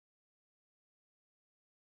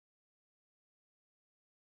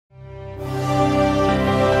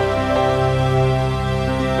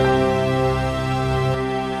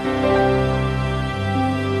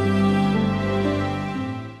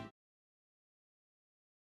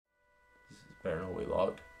Better not be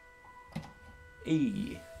locked.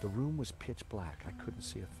 E. The room was pitch black. I couldn't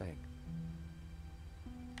see a thing.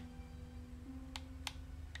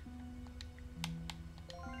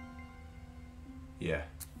 Yeah.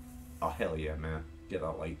 Oh, hell yeah, man. Get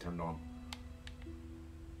that light turned on.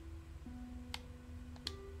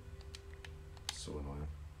 So annoying.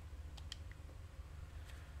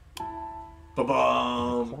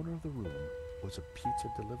 Ba-bum! In the corner of the room was a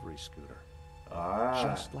pizza delivery scooter. Ah.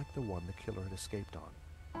 Just like the one the killer had escaped on.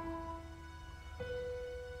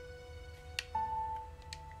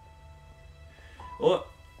 Oh,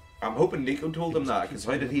 I'm hoping Nico told him that, because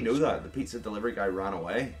how did he know that? The pizza delivery guy ran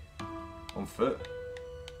away. On foot.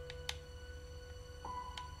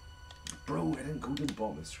 Bro, I didn't go to the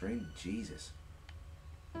bottom of the screen. Jesus.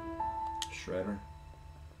 Shredder.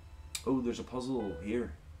 Oh, there's a puzzle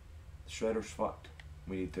here. The shredder's fucked.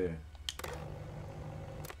 We need to...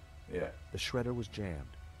 Yeah. The shredder was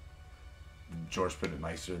jammed. George put it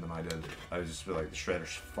nicer than I did. I was just like, the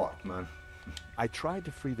shredder's fucked, man. I tried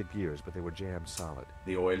to free the gears, but they were jammed solid.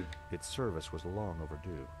 The oil. Its service was long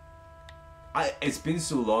overdue. It's been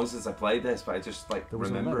so long since I played this, but I just like There was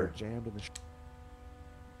a remember. letter jammed in the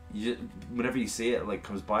Whenever you see it, it like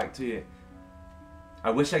comes back to you. I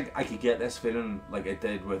wish I could get this feeling like I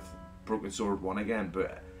did with Broken Sword 1 again,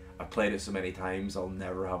 but I played it so many times I'll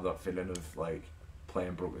never have that feeling of like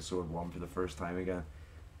playing Broken Sword 1 for the first time again.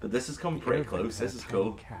 But this has come pretty close. This is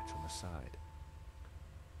cool. Catch on the side.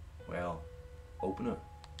 Well, open it.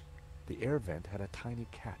 The air vent had a tiny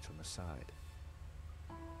catch on the side.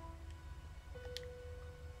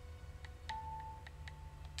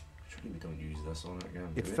 Surely we don't use this on it again.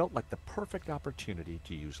 It do we? felt like the perfect opportunity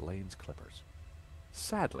to use Lane's clippers.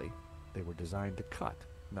 Sadly, they were designed to cut,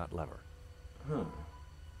 not lever. Huh.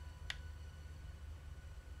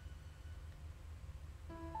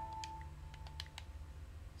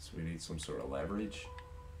 So we need some sort of leverage.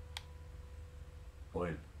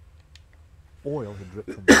 Oil. Oil had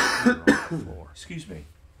dripped from the scooter on the floor. Excuse me.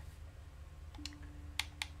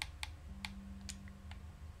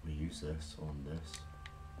 We use this on this.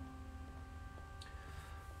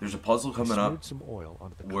 There's a puzzle coming up Some oil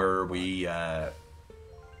onto the where we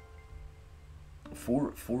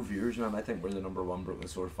four viewers, man. I think we're the #1 Broken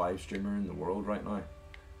Sword 5 streamer in the world right now.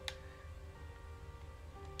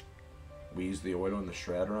 We use the oil on the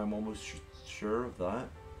shredder. I'm almost sure of that.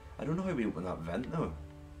 I don't know how we open that vent though.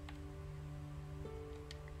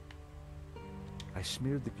 I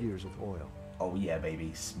smeared the gears with oil. Oh yeah,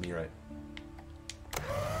 baby, smear it.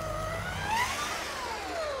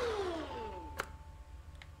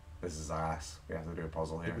 This is ass. We have to do a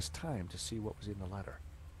puzzle here. It was time to see what was in the letter.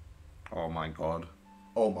 Oh my god.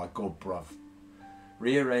 Oh my god, bruv.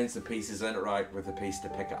 Rearrange the pieces, interact with the piece to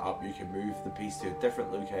pick it up. You can move the piece to a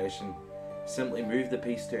different location. Simply move the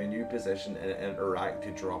piece to a new position and interact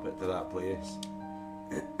to drop it to that place.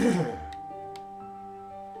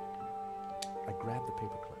 I grabbed the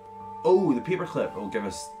paperclip. Oh, the paperclip will get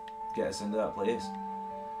us into that place.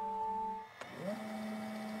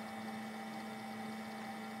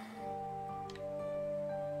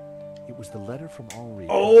 It was the letter from Henri.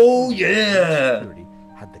 Oh yeah! Security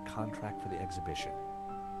had the contract for the exhibition,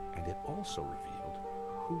 and it also revealed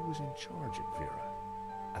who was in charge at Vera.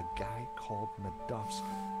 A guy called Medovsky.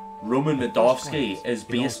 Roman At first Medovsky glance, is it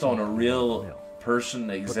based all on a seemed real run-of-the-mill. person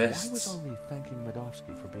that But why was exists. Henri thanking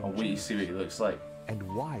Medovsky for being Oh, wait, you generous? see what he looks like. And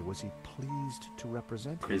why was he pleased to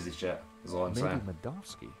represent him? Crazy shit, is all I'm Maybe saying.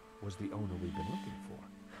 Medovsky was the owner we've been looking for.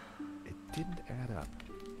 It didn't add up.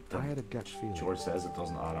 I had a gut feeling. George says it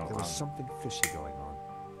doesn't add up. There was something fishy going on.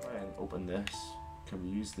 Try and open this. Can we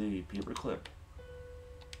use the paperclip?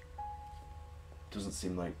 Doesn't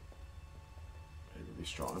seem like it would be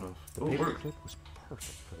strong enough. The Oh, work. paperclip was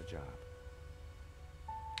perfect for the job.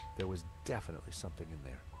 There was definitely something in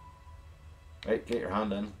there. Right, get your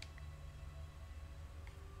hand in.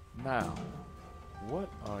 Now, what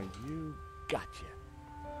are you... Gotcha.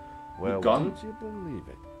 Well, gun? would you believe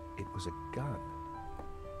it? It was a gun.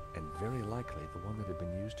 And very likely the one that had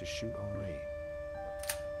been used to shoot Henri.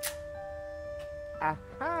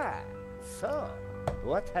 Aha! So,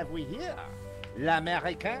 what have we here?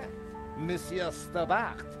 L'Américain, Monsieur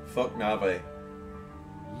Stobart. Fuck Navi.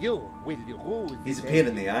 You will rule He's a this pain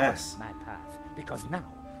in the area ass. of my path, because now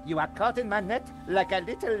you are caught in my net like a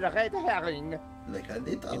little red herring. Like a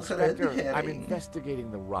little Inspector, I'm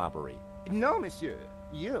investigating the robbery. No, monsieur.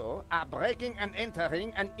 You are breaking and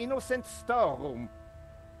entering an innocent storeroom.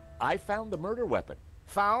 I found the murder weapon.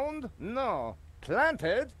 Found? No.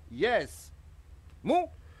 Planted? Yes. Move.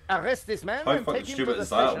 Arrest this man How and fucking take him to stupid the is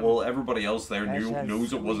that? station. Well, everybody else there As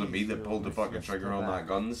knows it wasn't sweet me that pulled the you, fucking Mr. trigger on that Stobart.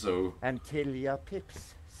 gun, so... Until your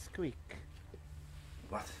pips squeak.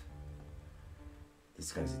 What?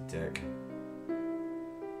 This guy's a dick.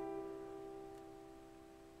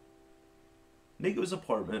 Nico's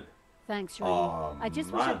apartment. Thanks, Ronnie. Oh, I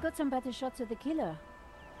just wish man. I'd got some better shots of the killer.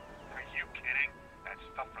 Are you kidding? That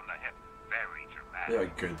stuff from the hip, very dramatic.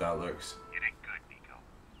 Look how good that looks. You did good, Nico.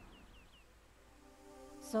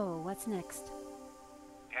 So, what's next?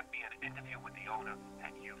 Get me an interview with the owner,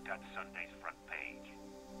 and you've got Sunday's front page.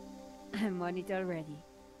 I'm on it already.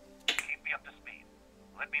 Keep me up to speed.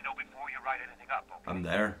 Let me know before you write anything up, okay? I'm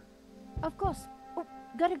there. Of course. Oh,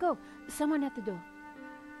 gotta go. Someone at the door.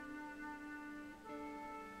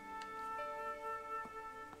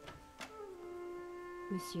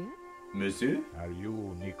 Monsieur? Monsieur? Are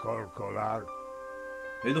you Nicole Collard?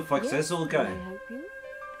 Who the fuck's this old guy? Can I help you?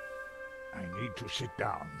 I need to sit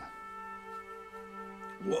down.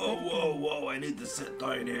 Whoa, whoa, whoa, I need to sit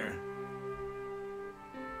down here.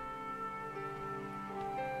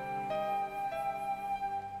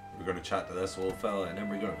 We're gonna chat to this old fella and then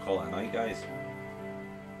we're gonna call it a night, guys.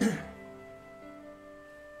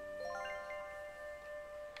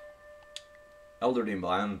 Elderly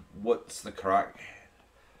man, what's the crack?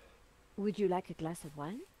 Would you like a glass of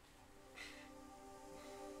wine?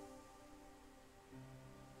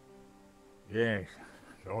 Yes,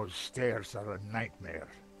 those stairs are a nightmare.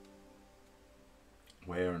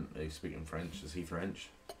 Where are they speaking French? Is he French?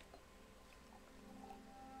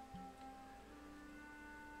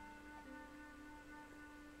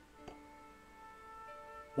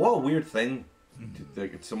 What a weird thing.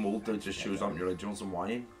 Like some old dude just shows up and you're like, do you want some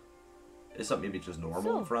wine? Is that maybe just normal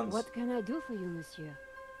So, in France? what can I do for you, monsieur?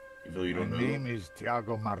 Even though you My don't know. name is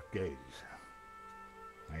Tiago Marquez.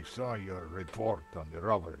 I saw your report on the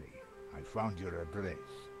robbery. I found your address.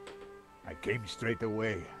 I came straight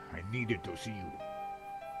away. I needed to see you.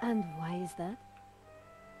 And why is that?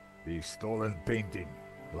 The stolen painting,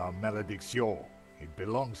 La Malédiction. It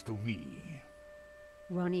belongs to me.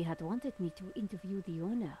 Ronnie had wanted me to interview the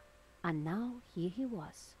owner, and now here he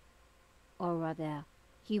was. Or rather,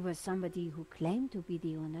 he was somebody who claimed to be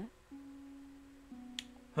the owner.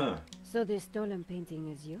 Huh. So the stolen painting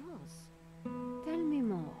is yours. Tell me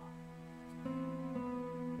more.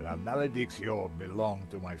 La Malédiction belonged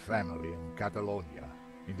to my family in Catalonia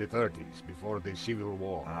in the 30s, before the Civil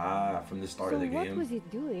War. Ah, from the start So of the what game. was it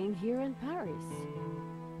doing here in Paris?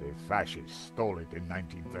 The fascists stole it in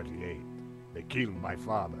 1938. They killed my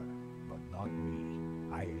father, but not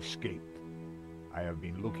me. I escaped. I have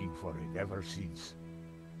been looking for it ever since.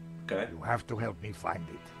 Okay. You have to help me find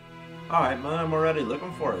it. Alright, man, I'm already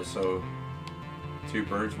looking for it, so. Two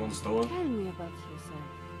birds, one stone. Tell me about yourself.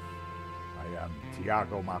 I am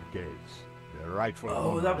Tiago Marquez, the rightful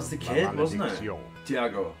Oh, owner that was the of La kid, wasn't it? Malédiction.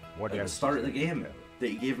 Tiago. What At the else start is of the there to game. tell? That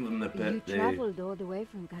you gave him the You the traveled all the way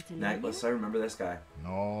from Catalonia? necklace. I remember this guy.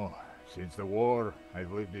 No, since the war,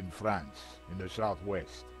 I've lived in France, in the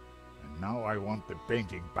southwest. And now I want the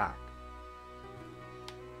painting back.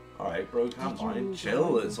 Alright, bro, calm Did you down. lose Chill,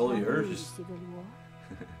 all it's your all family in the yours. Civil War?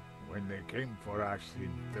 When they came for us in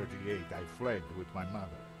 38, I fled with my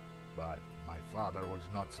mother. But my father was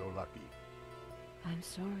not so lucky. I'm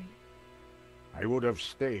sorry. I would have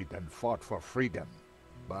stayed and fought for freedom,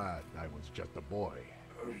 but I was just a boy.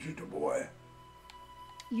 Just a boy.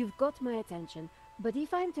 You've got my attention, but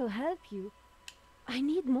if I'm to help you, I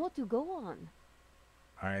need more to go on.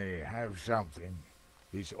 I have something.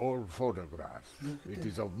 This old photograph. It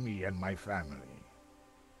is of me and my family.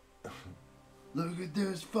 Look at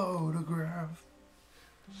this photograph.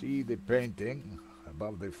 See the painting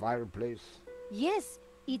above the fireplace? Yes,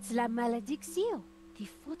 it's La Malédiction. The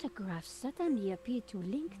photograph suddenly appeared to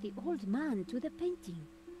link the old man to the painting.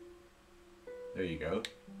 There you go.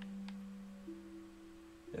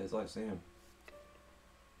 Yeah, it's like seeing.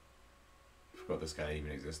 Forgot this guy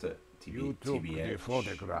even existed. You took the TBH.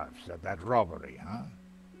 photographs at that robbery, huh?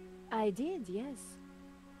 I did, yes.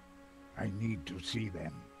 I need to see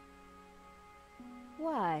them.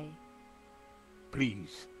 Why?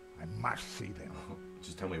 Please, I must see them.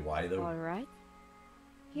 Just tell me why though. All right.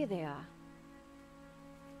 Here they are.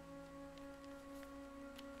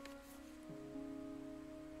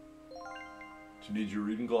 Do you need your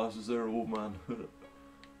reading glasses there, old man?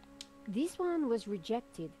 This one was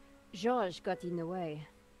rejected. Georges got in the way.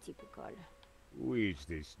 Typical. Who is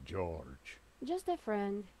this George? Just a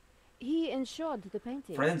friend. He insured the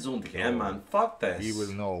painting. Friend zoned again, man. Fuck this. He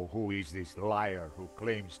will know who is this liar who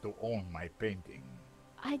claims to own my painting.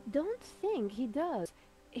 I don't think he does.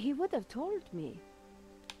 He would have told me.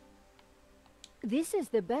 This is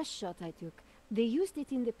the best shot I took. They used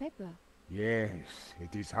it in the paper. Yes,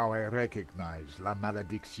 it is how I recognize La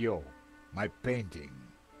Malédiction, my painting.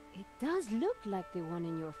 It does look like the one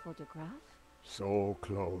in your photograph. So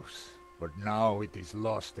close, but now it is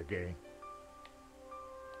lost again.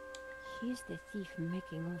 Here's the thief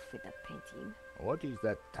making off with the painting. What is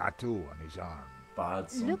that tattoo on his arm?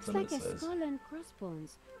 Bad something Looks like it a says. skull and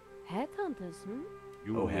crossbones. Headhunters,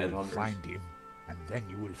 You Oh, will headhunters. find him, and then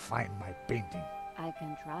you will find my painting. I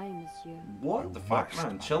can try, monsieur. What You the fuck, must,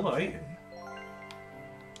 man? Chill out.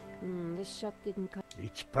 mademoiselle. This shot didn't cut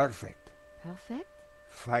It's perfect. perfect.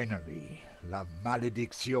 Finally, La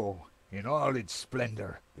Malédiction in all its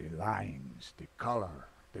splendor. The lines, the color,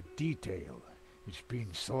 the detail. It's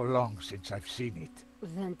been so long since I've seen it.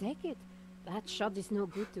 Then take it. That shot is no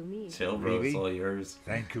good to me. Chill, bro. It's Really? all yours.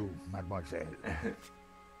 Thank you, mademoiselle.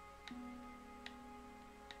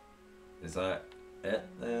 Is that it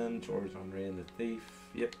then? George Henry and the thief?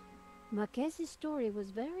 Yep. Marquez's story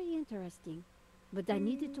was very interesting, but I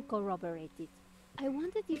needed to corroborate it. I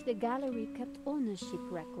wondered if the gallery kept ownership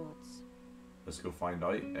records. Let's go find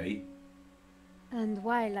out, eh? And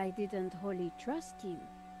while I didn't wholly trust him,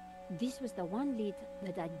 this was the one lead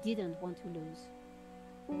that I didn't want to lose.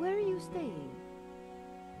 Where are you staying?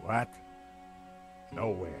 What?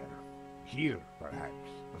 Nowhere. Here,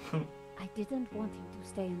 perhaps. I didn't want him to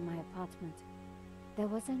stay in my apartment. There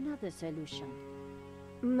was another solution.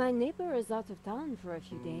 My neighbor is out of town for a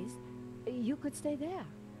few days. You could stay there.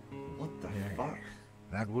 What the Yes, fuck?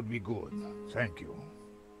 that would be good. Thank you.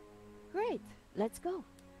 Great, let's go.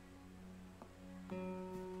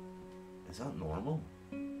 Is that normal?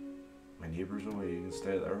 My neighbours away, you can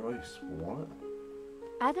stay at their house. What?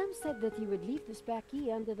 Adam said that he would leave the spare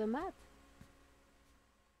key under the mat.